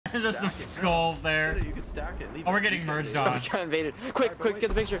There's just a skull there. You can stack it. Oh, we're getting merged on. I'm trying to invade it. Quick, quick, get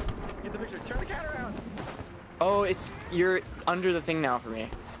the picture. Get the picture. Turn the cat around. Oh, you're under the thing now for me.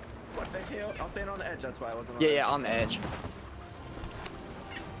 What the hell? I'll stand on the edge. That's why I wasn't on Yeah, the yeah, edge. on the edge.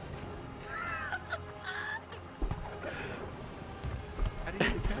 How do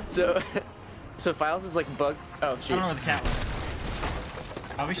you get the cat? So Files is like bug. Oh, I shoot. don't know where the cat went.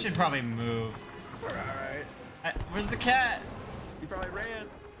 Oh, we should probably move. We're alright. Where's the cat? You probably ran.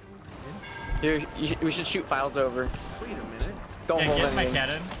 Here, we should shoot Files over. Wait a minute. Don't Yeah, hold get my anything. cat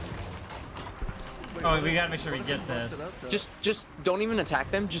in. Wait, Oh, what we if- gotta make sure we what if get he fucks this. it up, though? Just don't even attack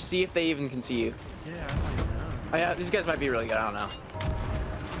them. Just see if they even can see you. Yeah, I don't even know. Oh, yeah, these guys might be really good. I don't know.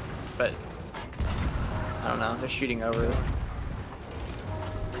 But I don't know. They're shooting over.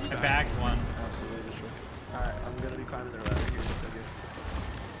 I bagged one. Absolutely sure. Alright, I'm gonna be climbing the ladder here in a second.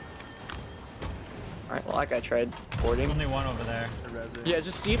 All right. Well, that guy tried boarding. There's only one over there. The resin. Yeah,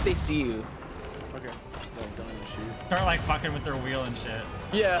 just see if they see you. Okay. No, don't even shoot. Start like fucking with their wheel and shit.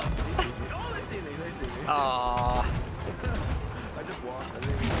 Yeah. He sees me. Oh, they see me. They see me. Aww. I just walked. I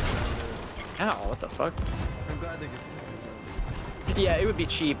didn't even get down Ow, what the fuck? there. I'm glad they could see me. Yeah, it would be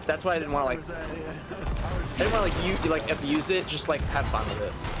cheap. That's why I didn't want to like. 100%, yeah. I didn't want to like abuse it. Just like have fun with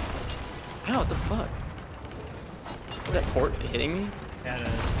it. Ow, what the fuck? Is that fort hitting me? Yeah, it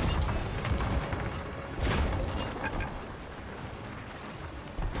is.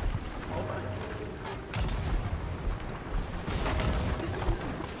 Oh my.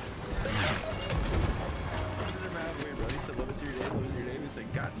 This is mad weird, bro. He said, "Let us see your name. Let us see your name." He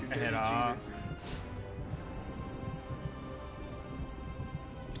said, "Got you, I dirty hit cheater." off.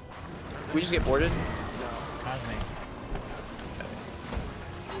 We just get boarded. No. That's me.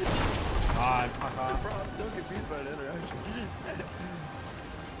 God, fuck off. Bro, I'm so confused by that interaction.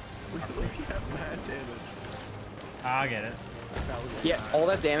 We have mad damage. I'll get it. That was Yeah, all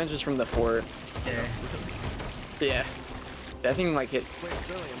that damage is from the fort. Okay. Yeah. That thing like hit. Wait,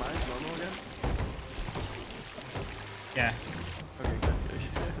 Sterling, am I normal again? Yeah. Okay, good.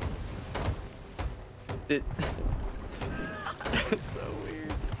 It, It's so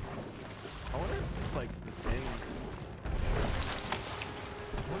weird. I wonder if it's like the thing.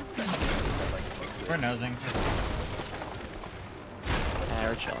 What if that like fixes it? We're nosing. nah,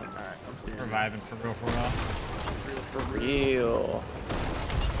 we're chilling. Alright, I'm serious. We're vibing for real, for real. For real.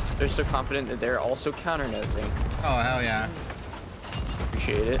 They're so confident that they're also counter nosing. Oh, hell yeah.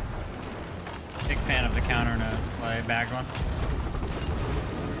 Appreciate it. Big fan of the counter nose play. Bagged one.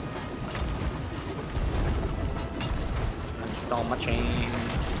 Stole my chain.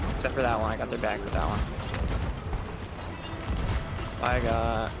 Except for that one, I got their back with that one. I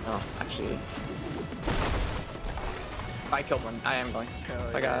got. Oh, actually. I killed one. I am going.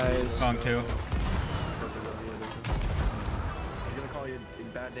 Hell Bye, yeah. guys. Song 2. I was gonna call you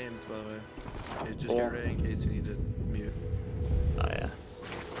bad names, by the way. Okay, just Cool. get ready in case you need to mute. Oh, yeah.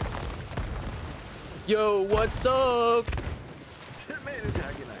 Yo, what's up? Man, it's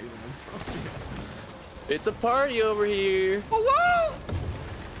hacking at you, man. It's a party over here. Woo woo!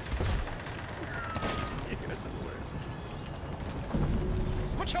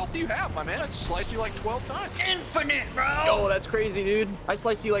 How much health do you have, my man? I just sliced you like 12 times. Infinite, bro! Oh, that's crazy, dude. I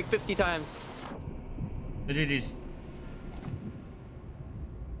sliced you like 50 times. The GG's.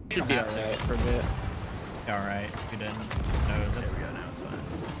 Should be alright for a bit. Alright, you didn't. No, that's There we go, now it's fine.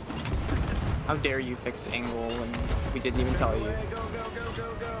 How dare you fix angle when we didn't even tell you. Go, go, go, go,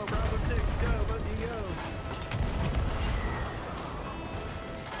 go, go. Bravo 6, go, let me go.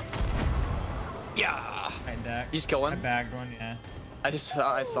 Yeah. right deck. You just kill I one? bagged one, yeah.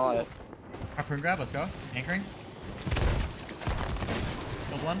 I saw it. Harpoon grab, let's go. Anchoring.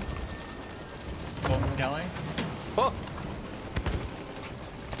 Killed one. Golden Skelly. Oh.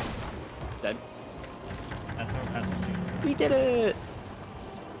 Dead. That's a cheat. We did it.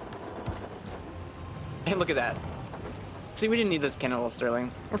 Hey, look at that. See, we didn't need this cannonball,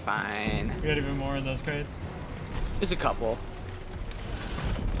 Sterling. We're fine. We got even more in those crates. There's a couple.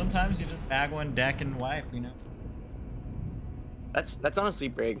 Sometimes you just bag one deck and wipe, you know? That's honestly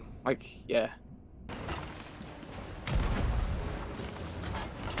big. Like, yeah.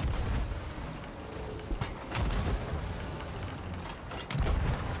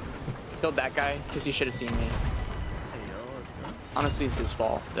 Killed that guy because he should have seen me. Hey, yo, let's go. Honestly, it's his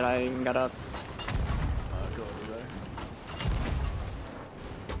fault that I even got up. Go over there.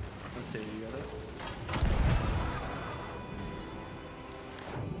 Let's see, you got it?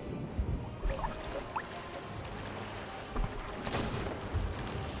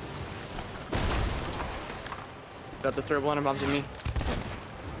 Got the third one bombs at me.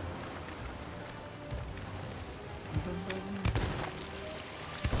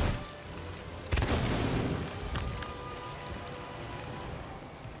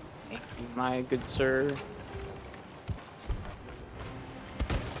 my good sir.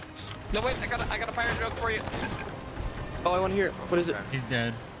 No wait, I got a pirate joke for you. Oh, I want to hear it. What is it? He's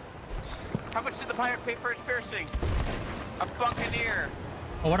dead. How much did the pirate pay for his piercing? A buccaneer.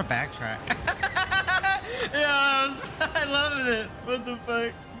 Oh, what a backtrack. Yeah, I loved it. What the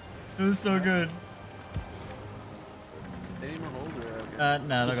fuck? It was so good. Any more holes or okay?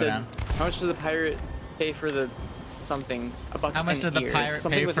 No, they'll go down. How much did the pirate pay for the something? A buck. How much did the pirate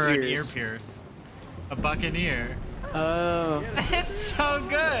pay for an ear ears. pierce? A buccaneer. Oh. It's so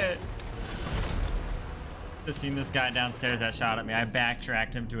good. Just seen this guy downstairs that shot at me. I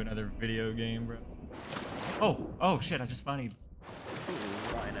backtracked him to another video game, bro. Oh shit! I just funny.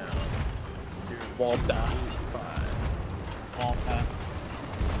 Walda. Walta.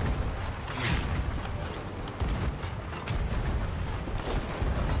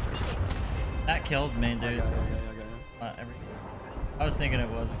 That killed me, dude. I was thinking it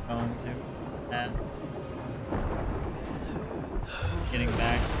wasn't going to. And getting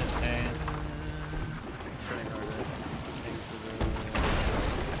back to the day.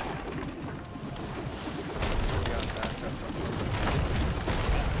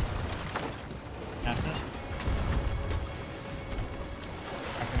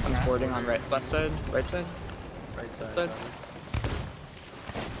 I'm boarding on left side, right side. Right side. Side.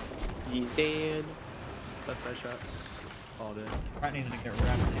 He's dead. Left side shots. All day. Right needs to get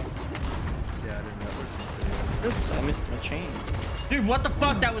wrapped too. Yeah, I didn't know. Oops, I missed my chain. Dude, what the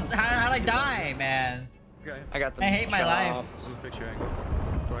fuck? That was how'd I die, man? Okay. I got them. I hate my life. chopped. I'm gonna fix your angle.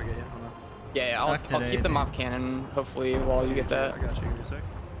 Before I get you. Hold on. Yeah, Fuck I'll today, keep them dude. off cannon, hopefully, while you get that. I got you. Give me a sec.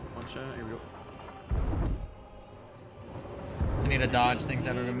 One shot. Here we go. I need to dodge things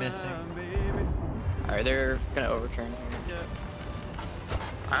that are missing. Baby. Alright, they're gonna overturn here. Yeah.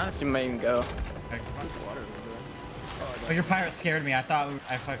 I don't know if you might even go. Okay. There's water over there. Oh, Oh, your pirate scared me. I thought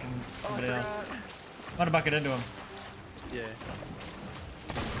I fucking somebody else. I want to bucket into him. Yeah.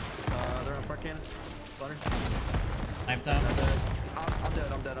 They're on front cannon. Butter. Knife time. I'm dead.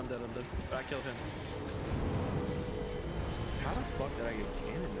 But I killed him. How the fuck did I get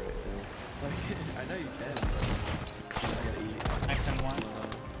cannoned right now? Like, I know you can, but I gotta eat. Next time one.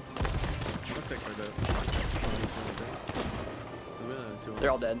 I'm gonna fix her though.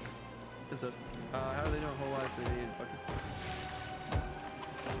 They're all dead. Is it? How are they doing whole lives? They need buckets.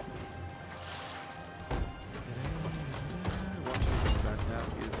 Watch him come back now.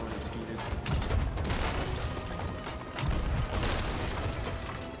 He is one skeeted.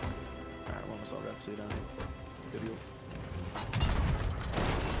 Alright, we're almost all wrapped. Stay down here. Good deal.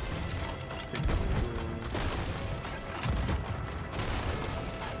 Pick up the...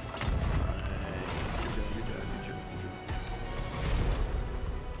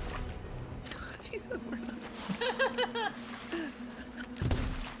 Nice. Good job.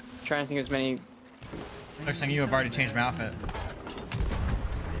 Trying to think of as many. Looks like you have already changed my outfit.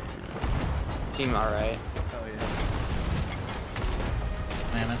 Team alright. Oh yeah.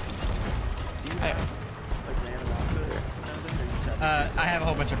 Mammoth. I, Like random outfit or something, or you just have I have a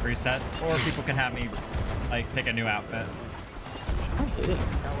whole bunch of presets, or people can have me like pick a new outfit. I hit it. Now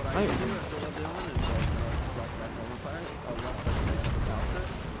what I I- do, I still love doing is like my normal fire. I'll run like a random outfit,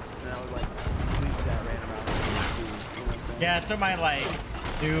 and I would like leave that random outfit. You know what I'm saying? Yeah, it's what my like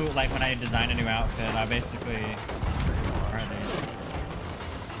do like when I design a new outfit. I basically are they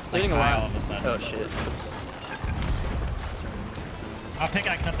Leading a buy lot. all of a sudden. Oh shit. I'll pick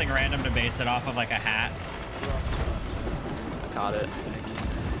like something random to base it off of, like a hat. Got it. Oh,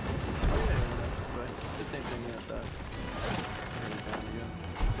 yeah, that's right. The same thing with that.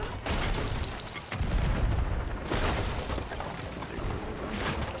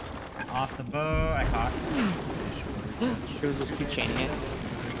 Off the bow, I caught. Should we just keep chaining it?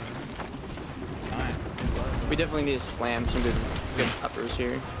 Fine. We definitely need to slam some good uppers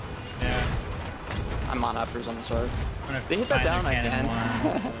here. Yeah. I'm on uppers on the sword. I'm gonna They hit that find down their cannon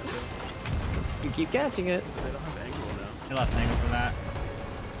again. one. You keep catching it. They don't have angle now. You lost an angle for that.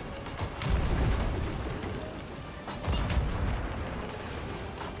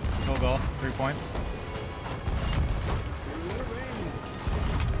 Goal. 3 points.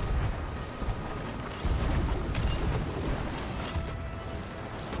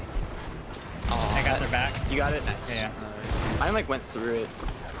 Oh, I got their back. You got it? Nice. Yeah. I like went through it.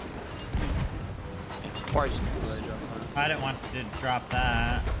 Or I just I didn't want to drop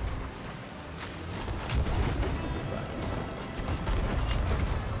that.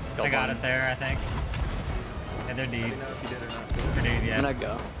 I got it there, I think. Yeah, they're I deep. don't know if you did or not. They're deep, I'm yeah. gonna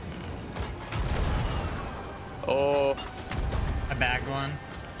go. Oh, I bagged one.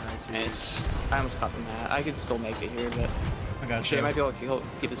 Nice. nice. I almost caught the mat. I could still make it here, but I got Actually, I you. might be able to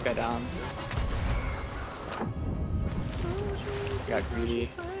keep this guy down. Got greedy.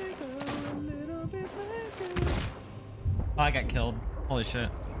 Oh, I got killed. Holy shit.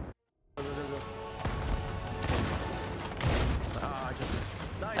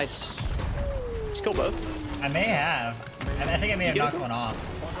 Nice. Just kill both. I may have. I think I may have knocked one off.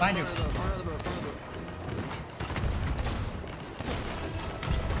 Behind you.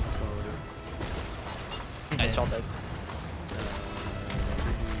 Nice, all dead.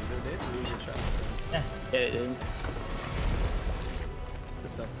 Yeah. Yeah, it did.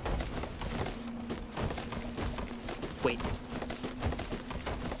 Good stuff. Wait.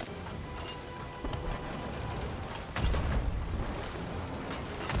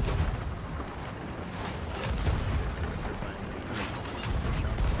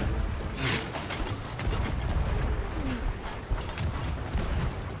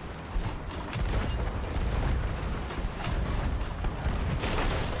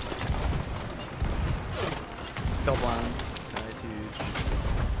 Kill blind. Nice, huge.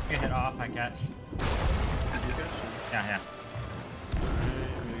 Get hit off, I catch. Did you catch? Yeah, yeah. Alright, I'm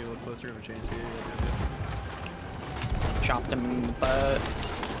gonna get a little closer of a chains here. Chopped him in the butt.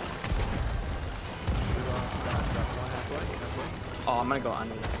 Oh, I'm gonna go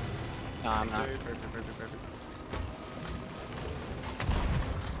under that. No, I'm not. Perfect.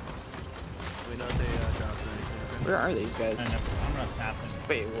 We know they dropped anything. Where are these guys? I'm gonna snap them.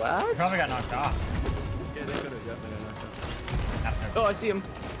 Wait, He what? probably got knocked off. Yeah, they could have definitely knocked out. Snap them. Oh, I see him.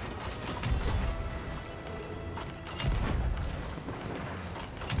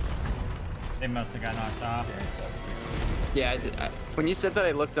 They must have got knocked off. Yeah, I did. When you said that,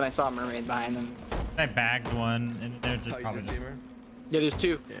 I looked and I saw a mermaid behind them. I bagged one, and they're just Oh, you probably just just... see her? Yeah, there's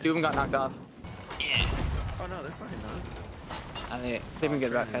two. Yeah. Two of them got knocked off. Oh no, they're fucking not. They've been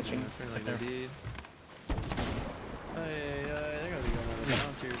good about catching. Like Right there. indeed. They're gonna be going on the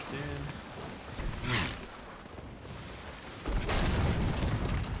bounce here soon.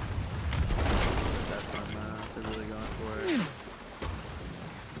 That's fun, they're really going for it.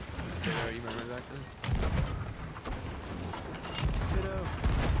 Tato, you remember exactly? Tato!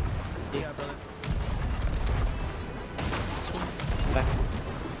 Yeah, brother. Back.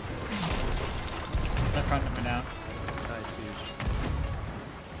 They're fronting me now. Nice, huge.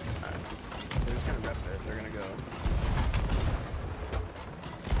 Alright. They're just gonna rep it. They're gonna go.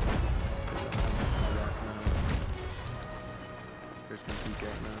 They're just gonna peek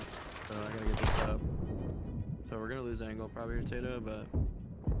right now. So I gotta get this up. So we're gonna lose angle probably here, Tato, but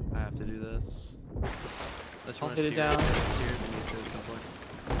I have to do this. Unless you I'll wanna hit it steer down. steer if you need to at some point.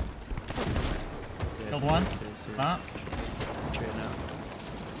 Yeah, Killed steer, one. steer. Huh? Straight now.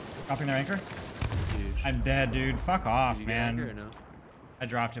 Dropping their anchor? Huge. I'm dead, dude. Fuck off, Did you get man. anchor or no? I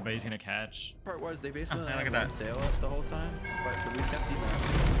dropped it, but he's gonna catch. Part was they basically Oh, had look at one that. sail up the whole time, but we kept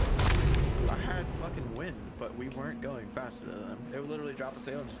emassing. I had fucking wind, but we weren't going faster than them. They would literally drop a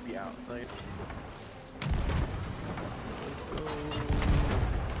sail and just be out. Like, let's go.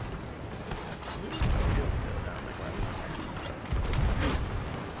 Sail down, like, why would we-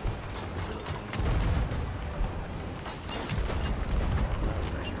 Just the little things. That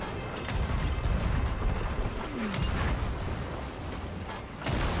was actually really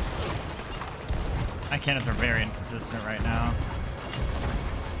My cannons are very inconsistent right now.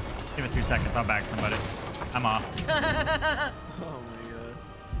 Give it 2 seconds, I'll bag somebody. I'm off. nice. Oh my god.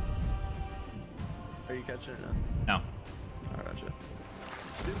 Are you catching it now? No. I gotcha.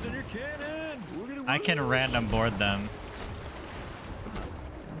 Dibs in your cannon! Woogity I can woo! random board them.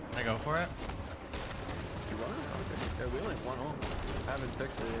 Can I go for it? You want it? Okay. Yeah, we only have one home. I haven't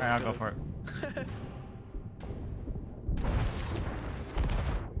fixed it. Alright, I'll go for it.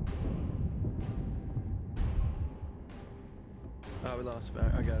 Oh, we lost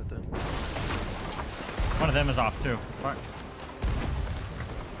back. I got it then. One of them is off too. It's fine.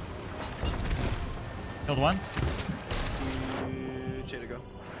 Killed one. Dude, shit to go.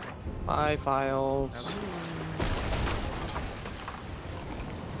 Bye, files.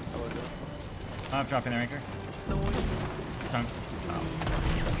 Hello, Joe. I'm dropping their anchor. Sunk.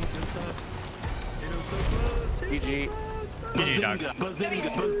 GG. GG, dog. I swear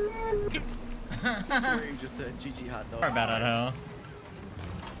you just said GG hot dog. Sorry about that, hell.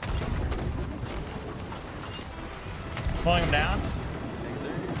 Pulling him down. Thanks,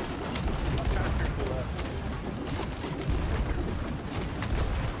 sir. I'm trying to turn to the left.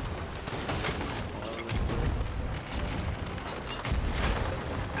 Oh, that's sick.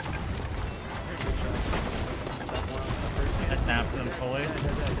 Hey, good shot. That one, the first I cannon. snapped them fully. Yeah,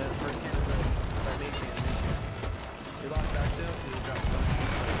 that first cannon, that main cannon. We lost back tail, so we dropped back.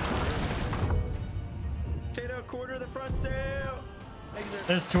 Tato, quarter the front sail. Exit.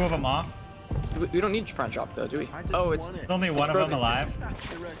 There's 2 of them off. We don't need front drop though, do we? I just Oh, it's won it. There's only one of them broken. alive.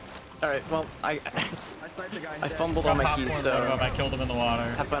 Correct. all right. Well, I sniped the guy. I fumbled on my keys, Popcorn so blew up. I killed him in the water.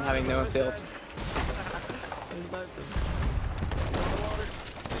 have fun having no sales.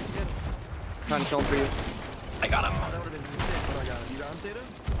 Trying to kill him for you. I got him. That would have been sick if I got him. You got him, Tato?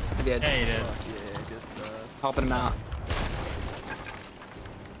 I did. Yeah, he did. Fuck yeah, good stuff. Helping him out.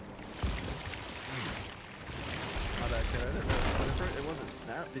 My bad, kid. I didn't know. But at first it wasn't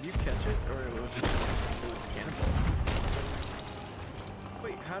snap. Did you catch it? Or it was just it was cannonball?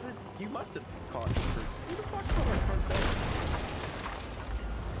 Wait, how did you must have caught it first? Who the fuck caught our front sail?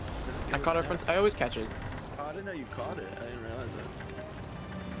 I caught our friends. I always catch it. Oh, I didn't know you caught it. I didn't realize it.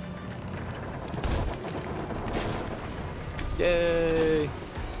 Yay!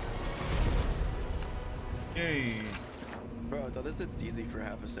 Jeez. Bro, I thought this hits easy for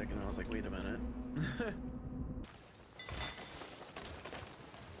half a second. And I was like, wait a minute.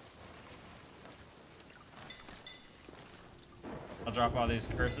 I'll drop all these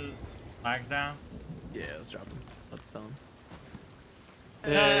curses flags down. Yeah, let's drop them. Let's sell them.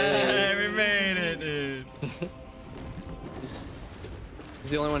 Hey, we made it, dude. He's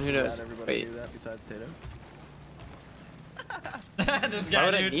the only one who knows. Everybody Wait. do that besides Tato. This Why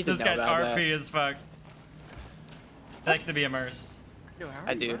would I guy, dude. need to This know guy's about RP as fuck. Likes to be immersed. Yo, how are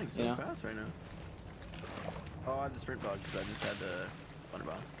I you do, running so you know? fast right now? Oh, I had the sprint bug because I just had the thunder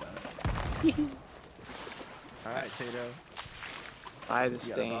bomb. Got it. Alright, Tato. Buy this You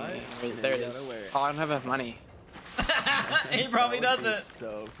gotta thing. buy it, Wait, and then there it you is. gotta wear it. Oh, I don't have enough money. He probably That would be doesn't.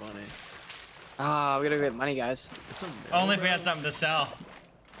 So funny. Ah, we gotta get money, guys. It's a Only if we bro. had something to sell.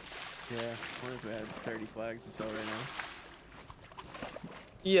 Yeah, what if we had 30 flags to sell right now?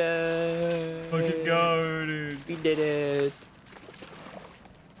 Yay! Fucking go, dude. We did it.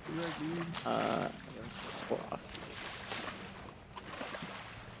 Right, dude. Let's pull off.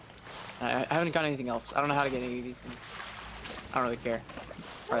 I haven't got anything else. I don't know how to get any of these things. I don't really care.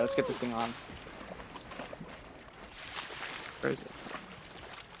 All right, let's get this thing on. Where is it?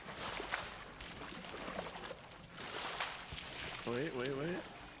 Wait.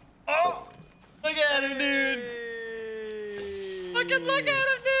 Oh! Look at him, dude. Hey! Look at him,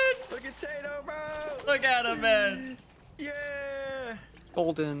 dude. Look at Tato, bro! Look at him, man. Yeah!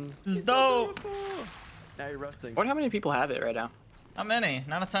 Golden. This is He's so dope. beautiful. Now you're rusting. I wonder how many people have it right now. How many?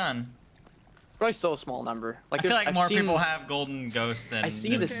 Not a ton. Probably still a small number. I feel there's- like I've more seen- people have golden ghost than I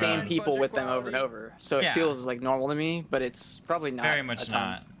see the than same bronze. people Budget with them over and quality. over, so it Yeah. feels like normal to me. But it's probably not. Very much a ton.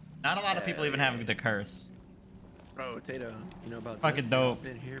 not. Not a lot of people even have the curse. Bro, Tato, you know about Fucking this? dope.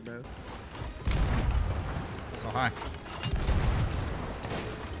 Been here, bro. So high.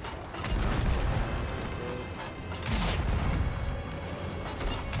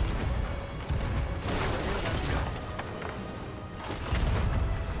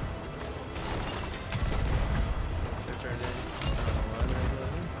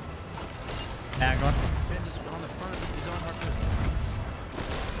 Yeah, go on. Ben just on the front. He's on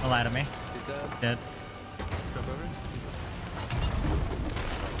harpoon. Don't lie to me. He's dead. Dead. Jump over.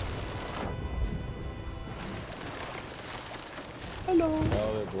 Hello.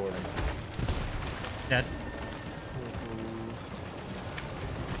 Oh, they're boarding. Dead.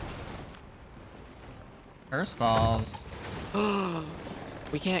 Curse balls.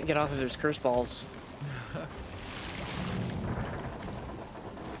 We can't get off if there's curse balls.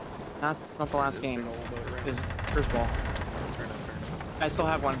 It's not the last game. Is curse ball. I still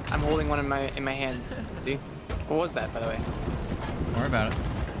have one. I'm holding one in my hand. See? What was that, by the way? Don't worry about it.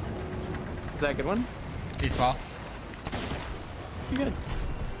 Is that a good one? Peace ball. Good.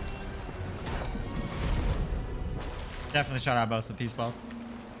 Definitely shot out both the peace balls.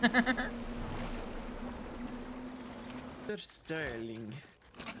 Sterling.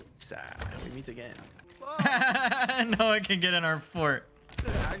 We meet again. No one can get in our fort.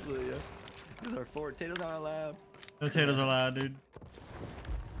 Actually, yeah. This is our fort. Tato's not allowed. No potatoes allowed, dude.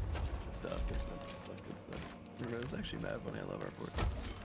 Good stuff. Good stuff. Good stuff. Good stuff. It's actually mad funny. I love our fort.